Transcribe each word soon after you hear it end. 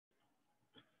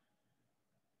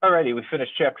Alrighty, we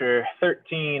finished chapter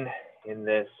 13 in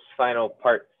this final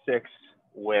part 6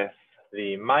 with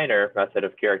the minor method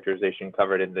of characterization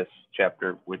covered in this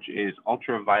chapter, which is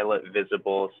ultraviolet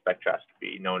visible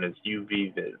spectroscopy, known as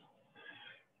UV vis.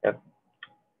 Yep.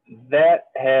 That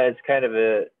has kind of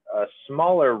a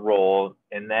smaller role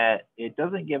in that it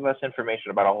doesn't give us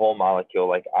information about a whole molecule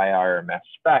like IR or mass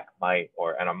spec might,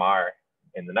 or NMR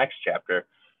in the next chapter,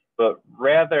 but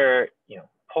rather,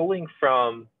 pulling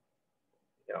from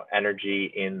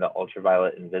energy in the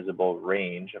ultraviolet and visible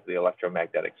range of the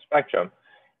electromagnetic spectrum,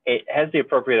 it has the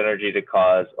appropriate energy to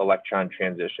cause electron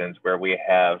transitions where we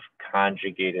have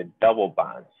conjugated double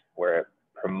bonds, where it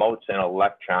promotes an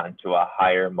electron to a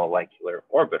higher molecular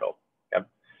orbital. Yep.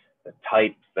 The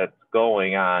type that's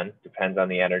going on depends on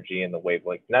the energy and the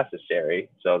wavelength necessary.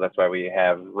 So that's why we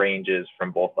have ranges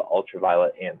from both the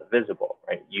ultraviolet and the visible,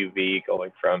 right? UV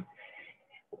going from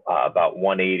about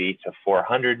 180 to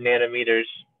 400 nanometers,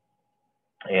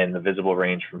 and the visible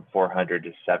range from 400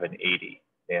 to 780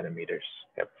 nanometers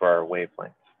for our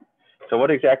wavelengths. So what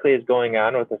exactly is going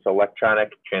on with this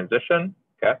electronic transition?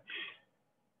 Okay,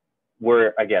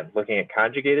 we're again looking at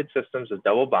conjugated systems of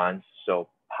double bonds, so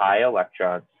pi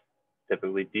electrons,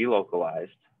 typically delocalized,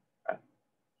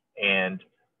 and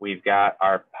we've got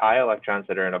our pi electrons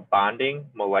that are in a bonding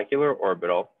molecular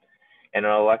orbital, and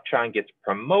an electron gets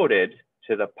promoted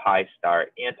to the pi star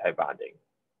antibonding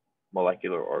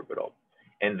molecular orbital.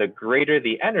 And the greater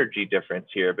the energy difference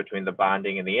here between the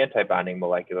bonding and the antibonding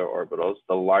molecular orbitals,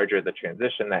 the larger the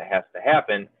transition that has to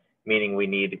happen, meaning we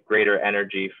need greater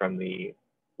energy from the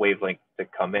wavelength to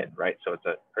come in, right? So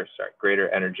it's greater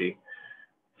energy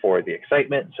for the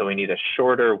excitement. So we need a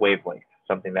shorter wavelength,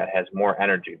 something that has more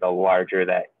energy, the larger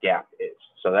that gap is.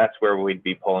 So that's where we'd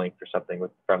be pulling for something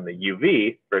from the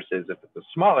UV versus if it's a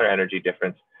smaller energy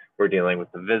difference, we're dealing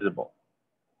with the visible.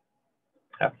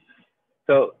 Okay.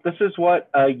 So this is what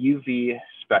a UV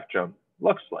spectrum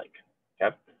looks like.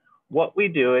 Okay. What we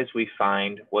do is we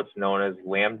find what's known as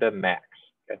lambda max.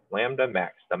 Okay. Lambda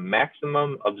max, the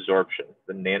maximum absorption,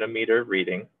 the nanometer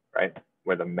reading, right,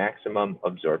 where the maximum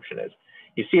absorption is.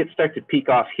 You see it start to peak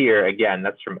off here. Again,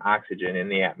 that's from oxygen in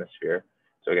the atmosphere.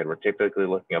 So again, we're typically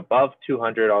looking above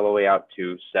 200 all the way out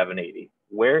to 780.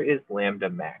 Where is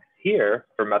lambda max? Here,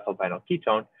 for methylvinyl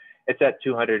ketone, it's at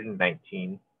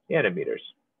 219 nanometers.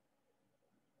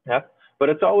 Yeah, but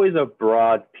it's always a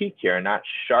broad peak here, not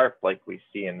sharp like we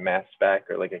see in mass spec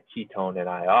or like a ketone in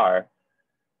IR.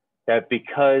 That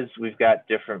because we've got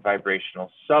different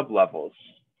vibrational sublevels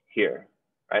here,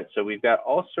 right? So we've got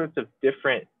all sorts of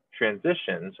different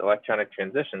transitions, electronic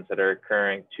transitions that are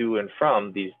occurring to and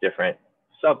from these different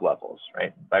sublevels,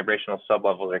 right? Vibrational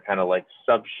sublevels are kind of like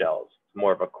subshells. It's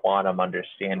more of a quantum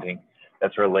understanding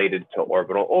that's related to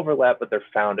orbital overlap, but they're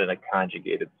found in a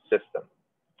conjugated system.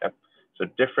 Okay? So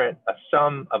a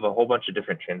sum of a whole bunch of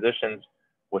different transitions,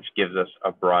 which gives us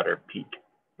a broader peak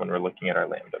when we're looking at our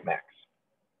lambda max.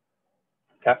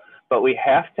 Okay? But we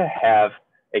have to have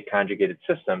a conjugated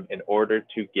system in order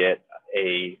to get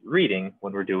a reading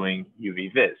when we're doing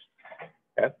UV vis.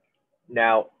 Okay?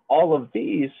 Now, all of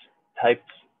these types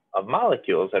of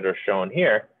molecules that are shown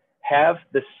here have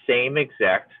the same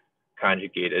exact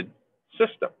conjugated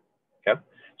system. Okay?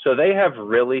 So they have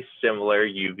really similar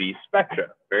UV spectra,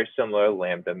 very similar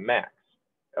lambda max.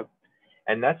 Okay?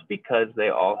 And that's because they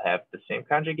all have the same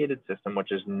conjugated system,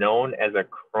 which is known as a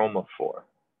chromophore,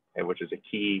 okay, which is a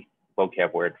key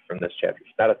vocab word from this chapter.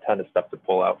 It's not a ton of stuff to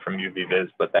pull out from UV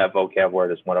vis, but that vocab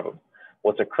word is one of them.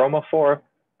 What's a chromophore?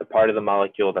 The part of the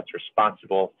molecule that's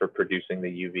responsible for producing the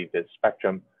UV vis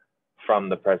spectrum from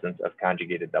the presence of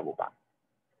conjugated double bonds.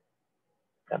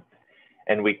 Okay.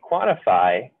 And we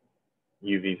quantify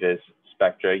UV vis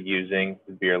spectra using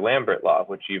the Beer-Lambert law,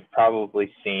 which you've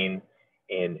probably seen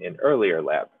in an earlier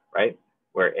lab, right?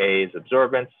 Where A is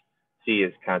absorbance, C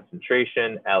is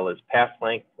concentration, L is path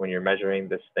length when you're measuring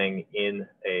this thing in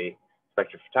a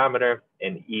spectrophotometer,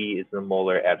 and E is the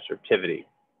molar absorptivity,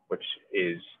 which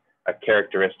is a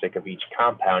characteristic of each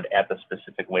compound at the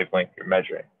specific wavelength you're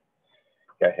measuring.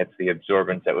 Okay, it's the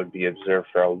absorbance that would be observed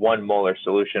for a 1 molar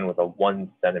solution with a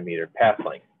 1 centimeter path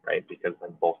length, right? Because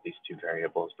then both these two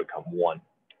variables become 1.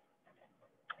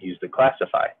 Used to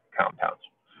classify compounds.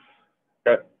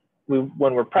 Okay.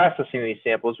 When we're processing these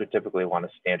samples, we typically want a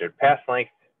standard path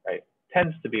length, right?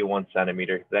 Tends to be 1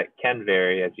 centimeter. That can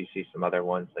vary as you see some other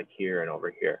ones like here and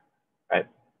over here, right?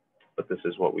 But this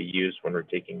is what we use when we're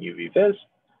taking UV vis.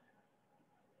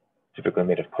 Typically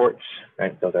made of quartz,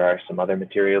 right? Though there are some other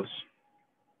materials.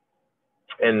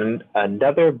 And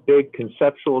another big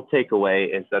conceptual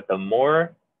takeaway is that the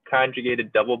more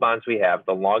conjugated double bonds we have,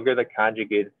 the longer the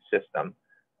conjugated system,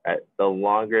 right? The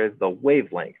longer the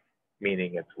wavelength,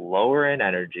 meaning it's lower in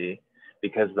energy,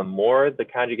 because the more the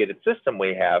conjugated system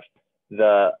we have,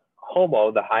 the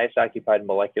HOMO, the highest occupied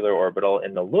molecular orbital,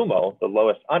 and the LUMO, the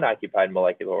lowest unoccupied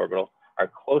molecular orbital, are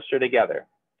closer together,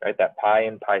 right? That pi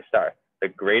and pi star. The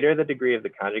greater the degree of the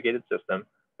conjugated system,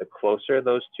 the closer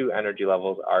those two energy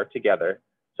levels are together,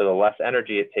 so the less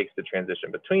energy it takes to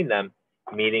transition between them,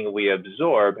 meaning we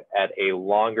absorb at a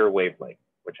longer wavelength,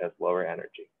 which has lower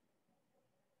energy.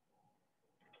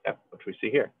 Yep, which we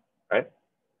see here, right?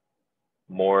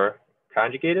 More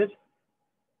conjugated,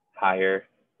 higher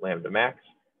lambda max,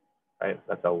 right?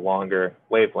 That's a longer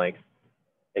wavelength,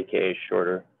 aka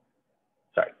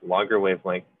longer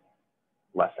wavelength,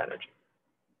 less energy,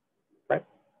 right?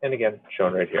 And again,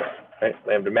 shown right here, right?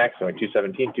 Lambda max going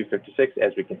 217, 256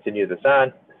 as we continue this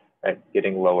on, right?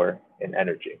 Getting lower in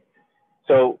energy.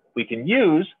 So we can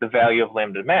use the value of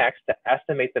lambda max to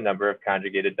estimate the number of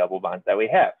conjugated double bonds that we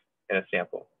have in a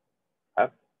sample.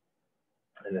 Okay?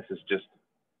 And this is just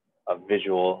a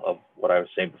visual of what I was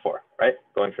saying before, right?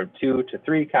 Going from 2 to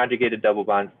 3 conjugated double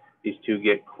bonds, these two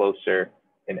get closer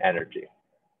in energy.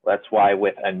 That's why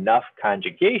with enough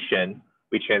conjugation,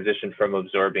 we transition from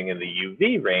absorbing in the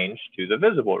UV range to the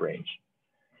visible range.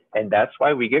 And that's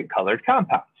why we get colored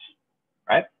compounds,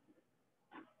 right?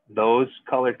 Those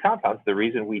colored compounds, the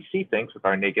reason we see things with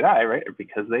our naked eye, right, are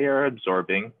because they are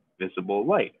absorbing visible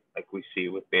light, like we see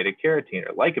with beta carotene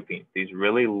or lycopene, these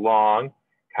really long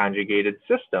conjugated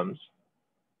systems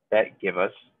that give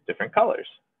us different colors.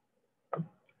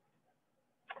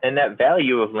 And that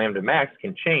value of lambda max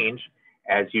can change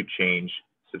as you change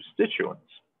substituents,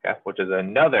 okay, which is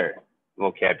another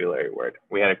vocabulary word.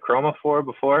 We had a chromophore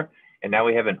before, and now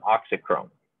we have an oxychrome.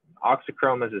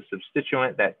 Oxychrome is a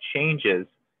substituent that changes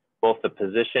both the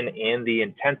position and the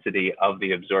intensity of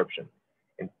the absorption.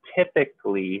 And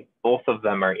typically, both of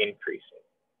them are increasing.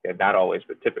 Okay, not always,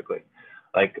 but typically.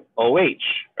 Like OH,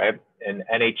 right, and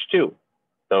NH2,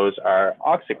 those are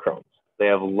oxychromes. They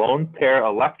have lone pair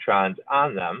electrons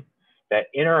on them that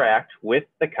interact with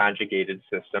the conjugated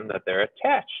system that they're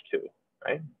attached to,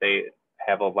 right? They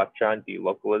have electron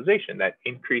delocalization that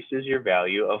increases your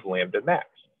value of lambda max.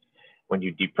 When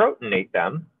you deprotonate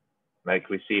them, like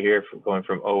we see here, going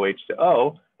from OH to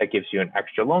O, that gives you an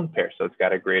extra lone pair, so it's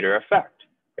got a greater effect,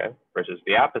 okay? Versus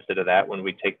the opposite of that when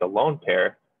we take the lone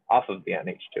pair off of the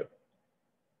NH2.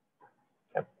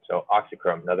 Okay? So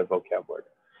oxychrome, another vocab word.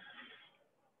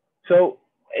 So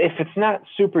if it's not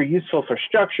super useful for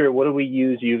structure, what do we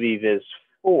use UV-Vis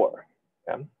for?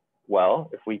 Okay? Well,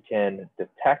 if we can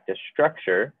detect a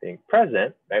structure being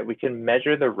present, right, we can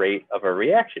measure the rate of a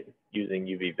reaction using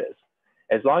UV-Vis.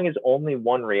 As long as only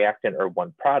one reactant or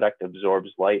one product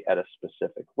absorbs light at a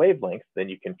specific wavelength, then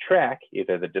you can track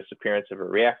either the disappearance of a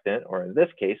reactant, or in this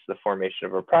case, the formation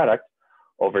of a product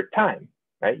over time,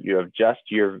 right? You adjust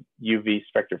your UV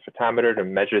spectrophotometer to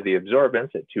measure the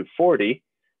absorbance at 240,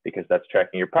 because that's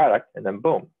tracking your product, and then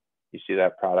boom, you see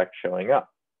that product showing up,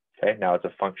 okay? Now it's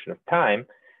a function of time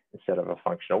instead of a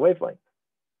function of wavelength,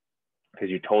 because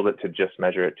you told it to just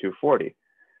measure at 240.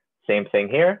 Same thing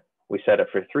here, we set it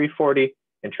for 340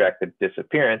 and track the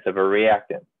disappearance of a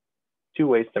reactant. Two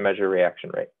ways to measure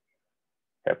reaction rate,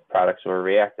 okay? Products or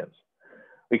reactants.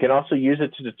 We can also use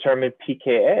it to determine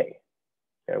pKa,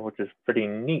 okay, which is pretty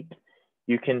neat.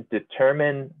 You can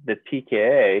determine the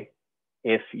pKa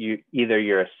if either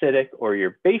your acidic or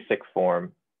your basic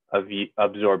form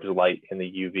absorbs light in the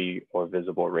UV or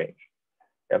visible range.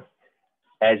 Okay?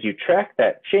 As you track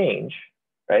that change,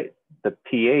 right, the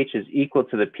pH is equal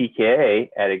to the pKa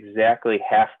at exactly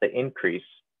half the increase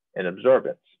in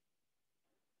absorbance.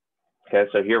 Okay,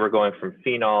 so here we're going from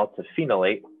phenol to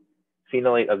phenolate.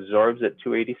 Phenolate absorbs at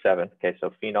 287. Okay,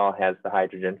 so phenol has the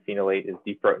hydrogen, phenolate is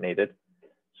deprotonated.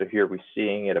 So here we're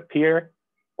seeing it appear.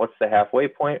 What's the halfway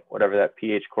point? Whatever that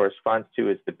pH corresponds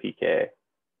to is the pKa.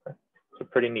 Okay. So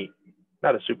pretty neat.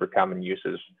 Not a super common use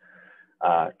as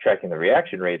tracking the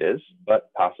reaction rate is,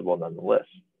 but possible nonetheless.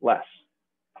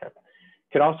 Okay.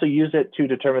 Can also use it to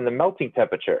determine the melting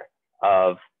temperature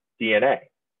of DNA.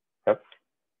 Okay.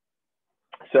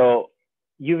 So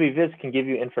UV-Vis can give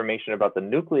you information about the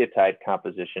nucleotide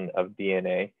composition of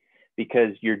DNA, because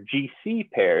your GC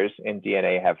pairs in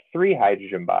DNA have 3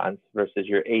 hydrogen bonds versus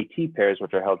your AT pairs,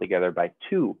 which are held together by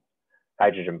 2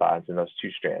 hydrogen bonds in those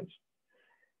 2 strands.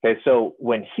 Okay, so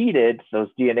when heated, those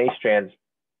DNA strands,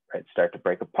 right, start to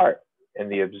break apart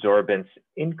and the absorbance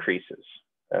increases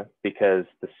because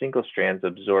the single strands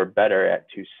absorb better at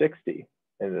 260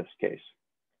 in this case.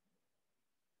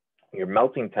 Your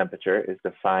melting temperature is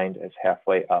defined as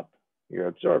halfway up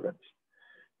your absorbance.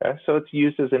 Okay, so it's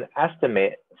used as an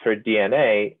estimate for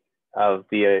DNA of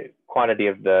the quantity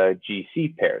of the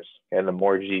GC pairs. And the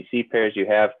more GC pairs you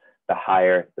have, the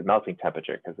higher the melting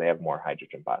temperature because they have more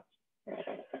hydrogen bonds.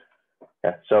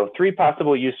 Okay, so 3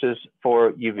 possible uses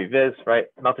for UV-Vis, right?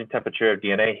 Melting temperature of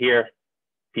DNA here,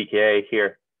 pKa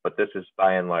here, but this is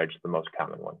by and large the most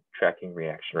common one, tracking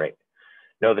reaction rate.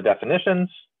 Know the definitions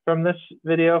from this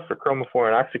video for chromophore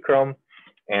and oxychrome,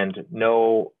 and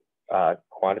know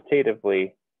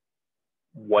quantitatively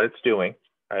what it's doing,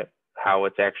 right? How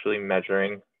it's actually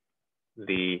measuring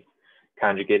the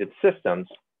conjugated systems.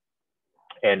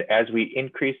 And as we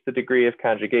increase the degree of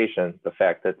conjugation, the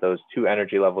fact that those 2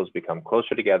 energy levels become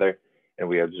closer together and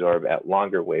we absorb at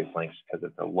longer wavelengths because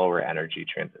it's a lower energy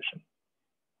transition.